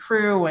cast and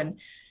crew. And,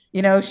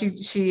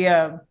 she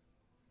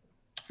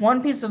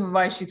one piece of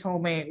advice she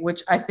told me,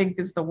 which I think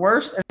is the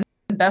worst and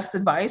best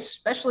advice,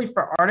 especially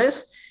for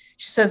artists.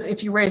 She says,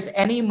 if you raise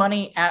any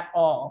money at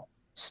all,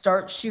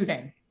 start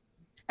shooting.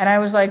 And I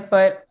was like,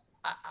 but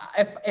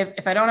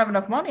if I don't have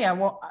enough money, I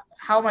won't.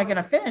 How am I going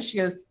to finish? She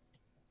goes,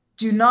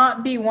 do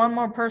not be one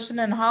more person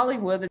in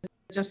Hollywood that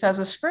just has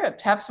a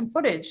script. Have some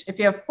footage. If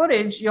you have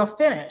footage, you'll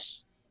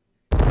finish.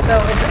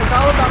 So it's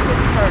all about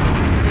getting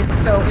started.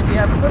 So if you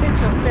have footage,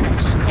 you'll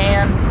finish.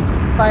 And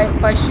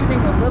by shooting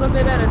a little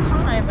bit at a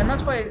time, and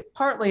that's why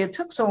partly it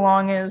took so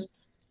long, is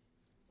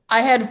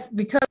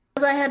because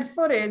I had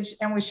footage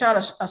and we shot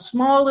a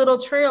small little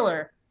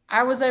trailer,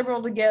 I was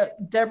able to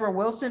get Deborah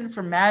Wilson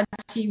from Mad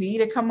TV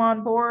to come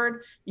on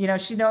board.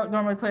 She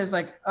normally plays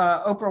like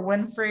Oprah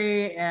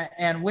Winfrey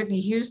and Whitney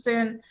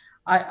Houston.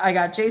 I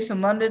got Jason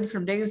London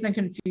from Dazed and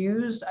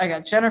Confused. I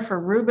got Jennifer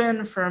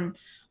Rubin from,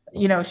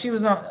 she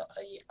was on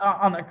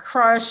The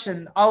Crush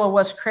and all of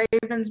Wes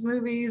Craven's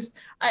movies.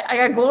 I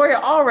got Gloria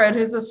Allred,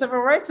 who's a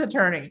civil rights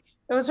attorney.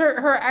 It was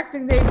her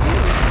acting debut,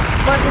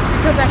 but it's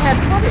because I had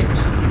footage,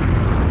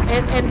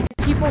 and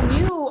people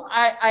knew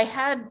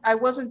I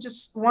wasn't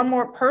just one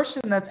more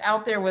person that's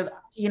out there with,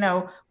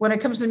 when it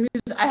comes to music,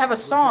 I have a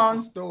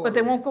song, but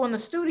they won't go in the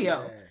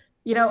studio.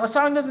 Yeah. A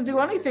song doesn't do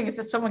anything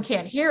if someone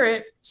can't hear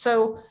it.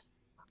 So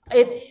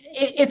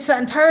it's the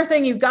entire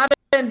thing. You've got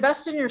to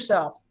invest in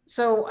yourself.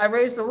 So I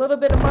raised a little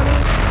bit of money,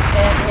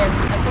 and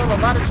I sold a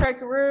lot of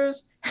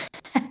Trickaroos.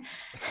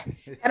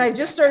 And I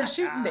just started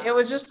shooting. It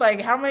was just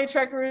like, how many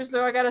Trickaroos do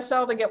I got to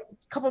sell to get a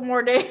couple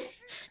more days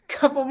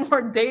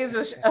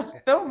of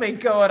filming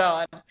going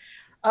on?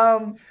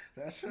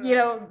 That's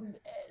right.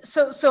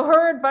 So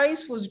her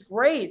advice was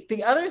great.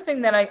 The other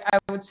thing that I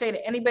would say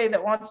to anybody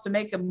that wants to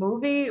make a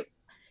movie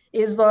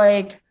is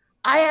like,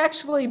 I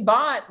actually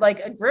bought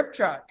like a grip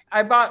truck.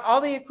 I bought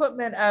all the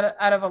equipment out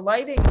of a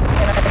lighting, and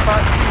I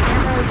bought the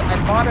cameras. I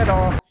bought it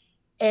all.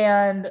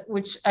 And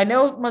which I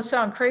know must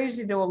sound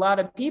crazy to a lot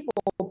of people,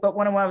 but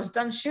when I was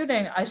done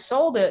shooting, I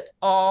sold it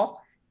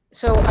all.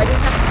 So I didn't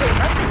have to pay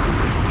rental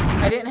fees.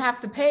 I didn't have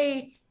to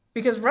pay,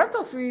 because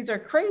rental fees are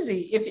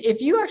crazy.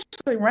 If you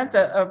actually rent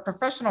a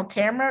professional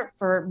camera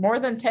for more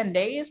than 10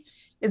 days,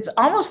 it's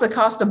almost the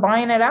cost of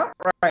buying it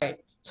outright.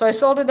 So I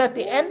sold it at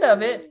the end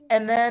of it,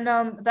 and then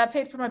that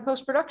paid for my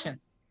post-production.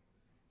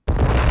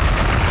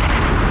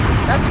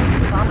 That's what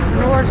an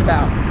entrepreneur's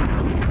about.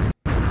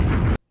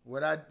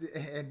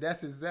 And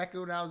that's exactly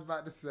what I was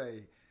about to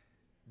say.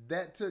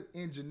 That took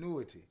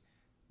ingenuity.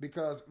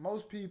 because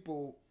most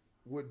people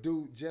would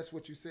do just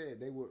what you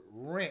said. They would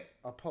rent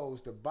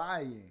opposed to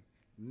buying,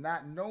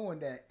 not knowing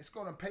that it's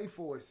going to pay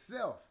for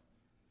itself.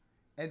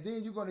 And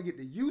then you're going to get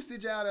the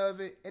usage out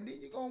of it, and then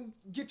you're going to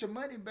get your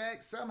money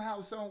back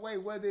somehow, some way,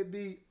 whether it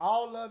be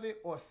all of it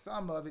or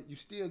some of it, you're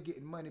still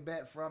getting money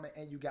back from it,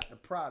 and you got the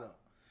product.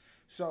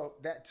 So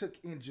that took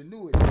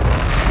ingenuity. Thank you.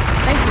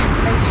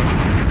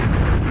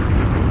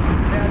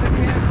 Now, let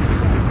me ask you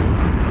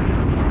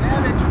something.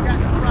 Now that you got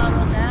the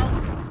product out,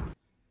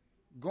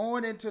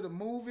 going into the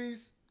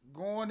movies,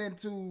 going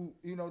into,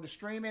 the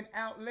streaming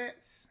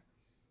outlets,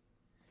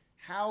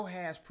 how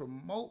has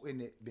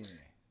promoting it been?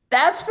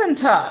 That's been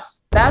tough.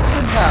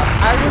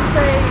 I would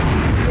say,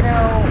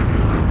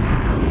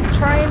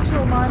 trying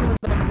to align with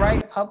the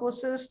right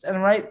publicist and the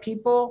right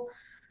people.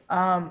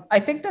 I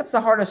think that's the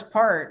hardest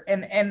part.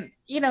 And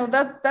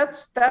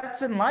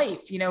that's in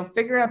life,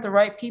 figuring out the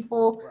right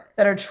people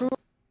that are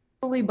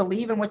truly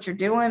believe in what you're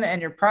doing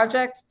and your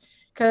projects,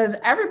 because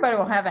everybody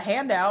will have a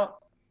handout,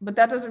 but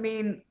that doesn't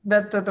mean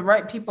that they're the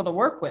right people to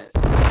work with.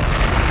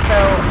 So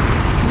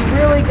you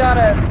really got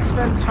to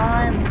spend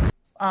time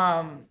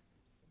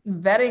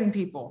vetting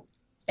people.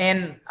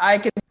 And I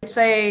could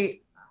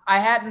say I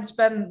hadn't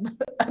spent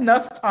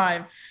enough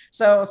time.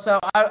 So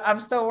I'm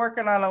still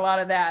working on a lot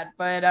of that.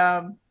 But,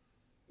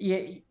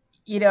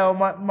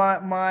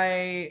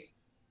 my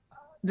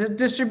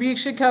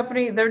distribution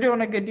company, they're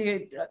doing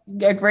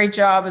a great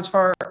job as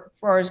far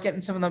as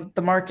getting some of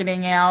the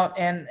marketing out.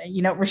 And,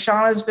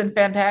 Rashana's been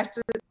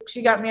fantastic.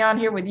 She got me on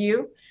here with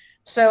you.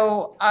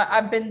 So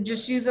I've been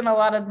just using a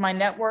lot of my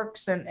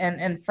networks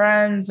and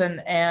friends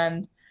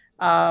and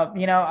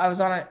I was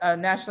on a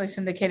nationally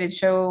syndicated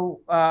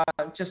show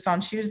just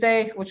on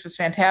Tuesday, which was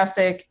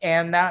fantastic.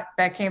 And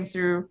that came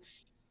through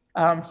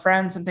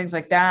friends and things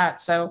like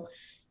that. So,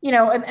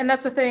 and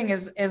that's the thing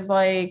is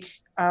like,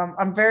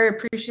 I'm very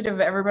appreciative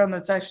of everyone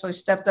that's actually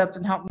stepped up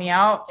and helped me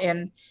out.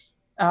 And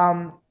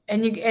you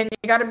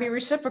got to be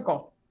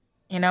reciprocal,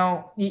 you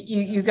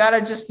got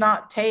to just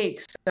not take.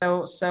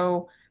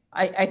 So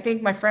I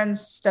think my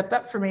friends stepped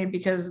up for me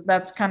because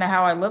that's kind of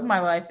how I live my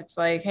life. It's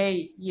like,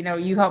 hey,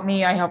 you help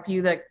me, I help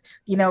you, that,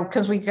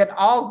 because we could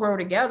all grow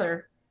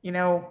together,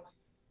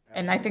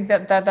 and I think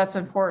that's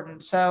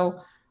important. So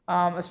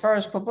as far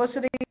as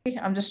publicity,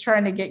 I'm just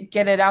trying to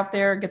get it out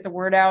there, get the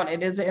word out.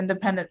 It is an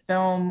independent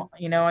film.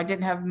 I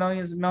didn't have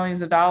millions and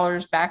millions of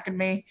dollars backing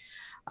me.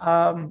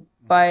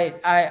 But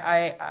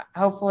I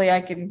hopefully I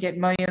can get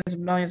millions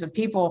and millions of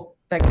people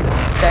that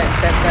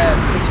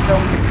this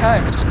film can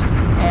touch.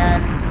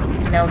 And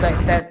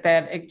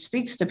that it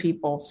speaks to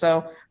people.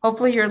 So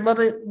hopefully you're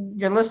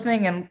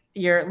listening and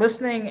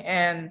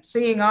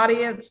seeing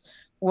audience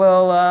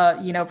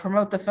will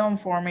promote the film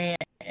for me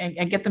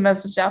and get the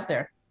message out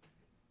there.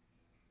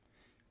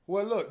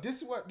 Well, look,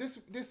 this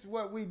is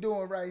what we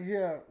doing right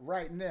here,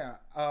 right now.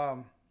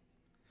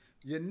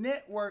 Your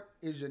network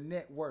is your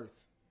net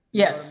worth. You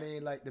yes. know what I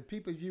mean? Like the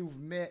people you've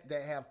met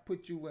that have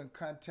put you in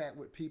contact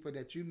with people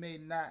that you may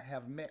not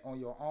have met on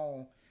your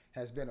own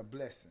has been a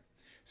blessing.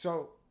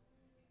 So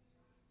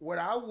what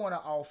I want to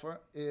offer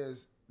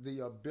is the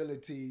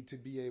ability to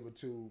be able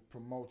to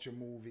promote your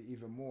movie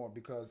even more,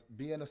 because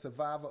being a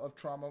survivor of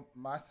trauma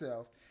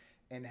myself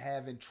and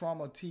having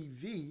Trauma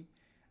TV,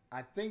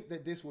 I think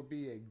that this would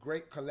be a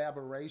great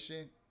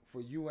collaboration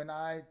for you and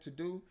I to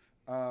do.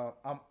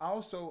 I'm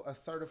also a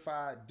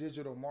certified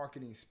digital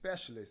marketing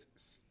specialist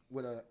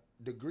with a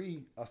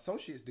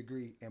associate's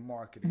degree in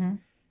marketing,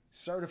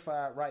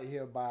 certified right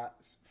here by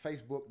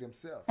Facebook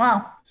themselves.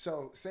 Wow.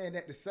 So saying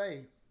that to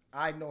say,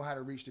 I know how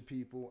to reach the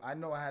people. I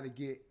know how to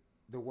get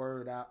the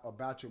word out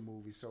about your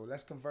movie. So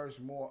let's converse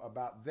more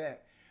about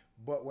that.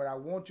 But what I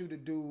want you to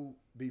do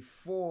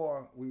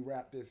before we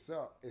wrap this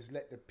up is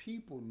let the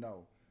people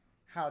know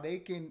how they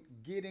can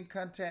get in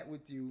contact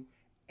with you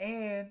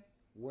and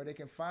where they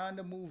can find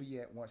the movie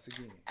at once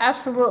again.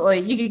 Absolutely.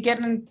 You can get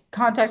in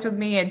contact with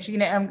me at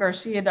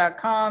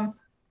GinaMGarcia.com,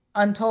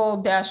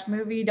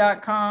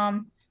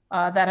 untold-movie.com.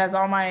 That has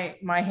all my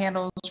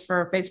handles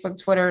for Facebook,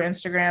 Twitter,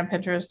 Instagram,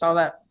 Pinterest,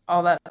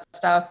 all that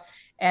stuff.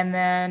 And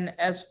then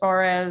as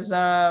far as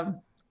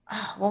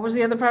what was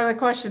the other part of the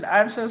question?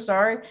 I'm so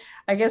sorry.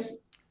 I guess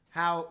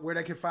where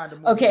they can find the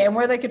movie. Okay, and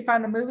where they could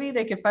find the movie,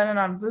 they could find it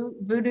on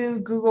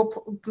Vudu,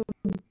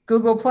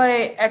 Google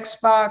Play,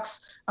 Xbox,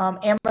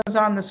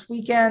 Amazon this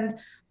weekend.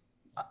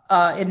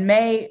 In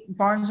May,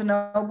 Barnes &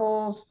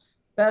 Nobles,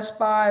 Best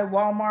Buy,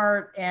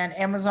 Walmart, and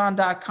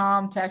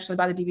Amazon.com to actually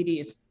buy the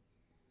DVDs.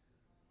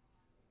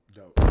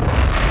 Dope.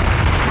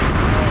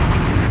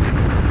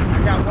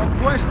 I got one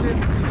question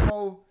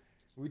before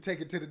we take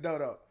it to the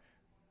dodo.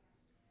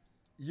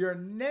 Your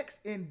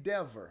next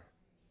endeavor,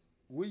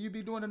 will you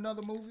be doing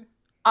another movie?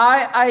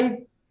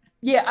 I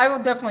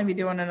will definitely be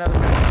doing another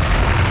movie.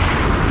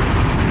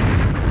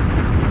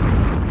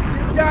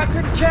 You got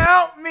to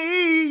count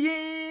me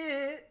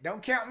in.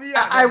 Don't count me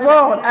out. I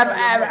won't.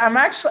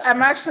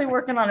 I'm actually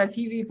working on a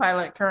TV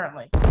pilot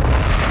currently.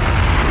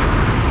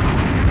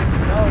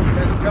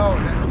 Let's go.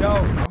 Yo,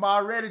 I'm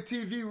already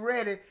TV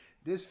ready.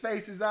 This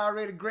face is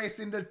already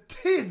gracing the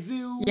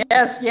tizzy.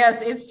 Yes,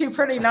 it's too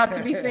pretty not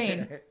to be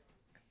seen.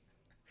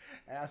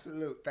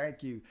 Absolute.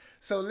 Thank you.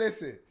 So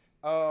listen,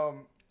 I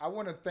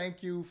want to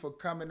thank you for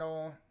coming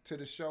on to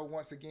the show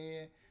once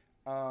again,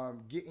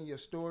 getting your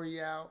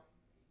story out.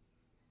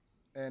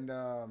 And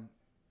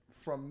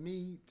from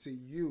me to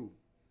you,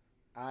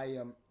 I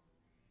am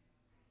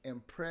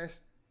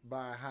impressed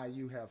by how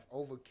you have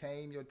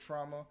overcame your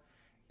trauma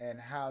and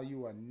how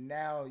you are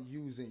now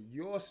using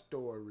your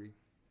story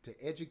to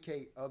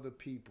educate other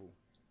people.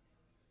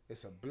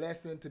 It's a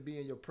blessing to be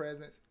in your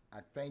presence.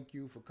 I thank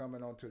you for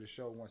coming on to the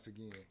show once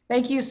again.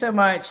 Thank you so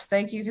much.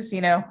 Thank you,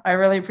 Casino. I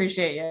really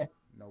appreciate you.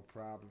 No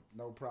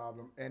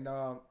problem. And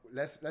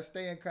let's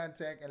stay in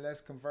contact and let's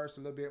converse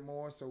a little bit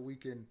more so we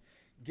can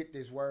get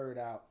this word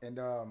out. And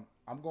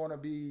I'm going to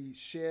be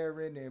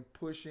sharing and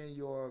pushing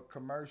your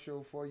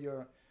commercial for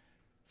your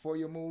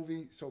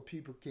movie so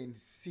people can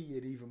see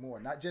it even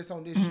more. Not just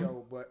on this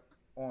show, but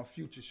on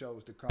future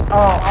shows to come. Oh,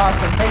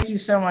 awesome. Thank you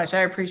so much. I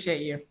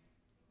appreciate you.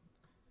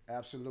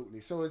 Absolutely.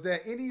 So is there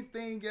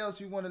anything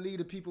else you want to leave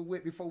the people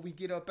with before we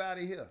get up out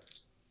of here?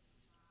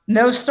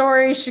 No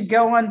story should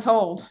go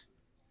untold.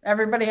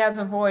 Everybody has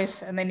a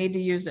voice and they need to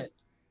use it.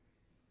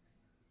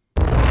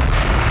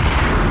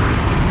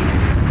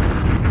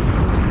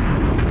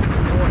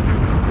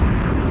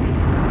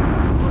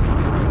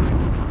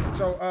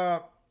 So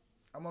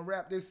I'm going to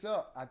wrap this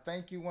up. I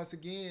thank you once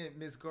again,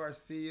 Ms.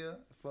 Garcia,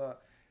 for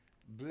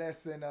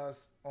blessing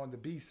us on the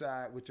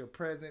B-side with your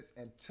presence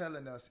and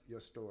telling us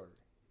your story.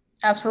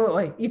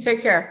 Absolutely. You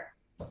take care.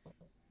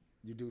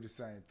 You do the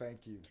same.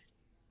 Thank you.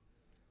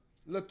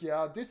 Look,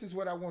 y'all, this is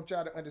what I want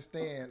y'all to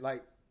understand.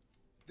 Like,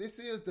 this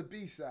is the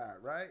B-side,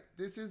 right?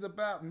 This is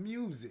about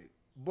music,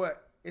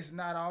 but it's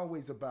not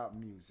always about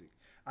music.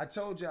 I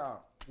told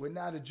y'all, we're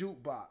not a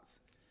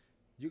jukebox.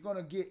 You're going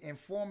to get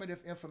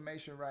informative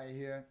information right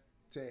here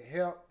to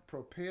help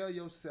propel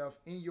yourself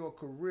in your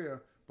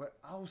career, but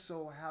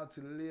also how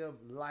to live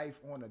life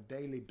on a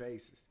daily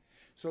basis.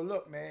 So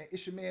look, man,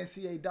 it's your man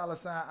CA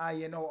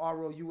 $INOROULETTE,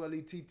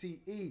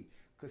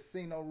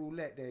 Casino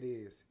Roulette, that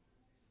is.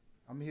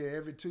 I'm here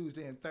every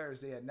Tuesday and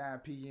Thursday at 9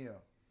 p.m.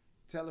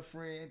 Tell a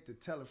friend to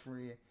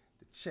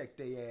check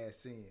their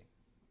ass in.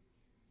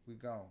 We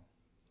gone.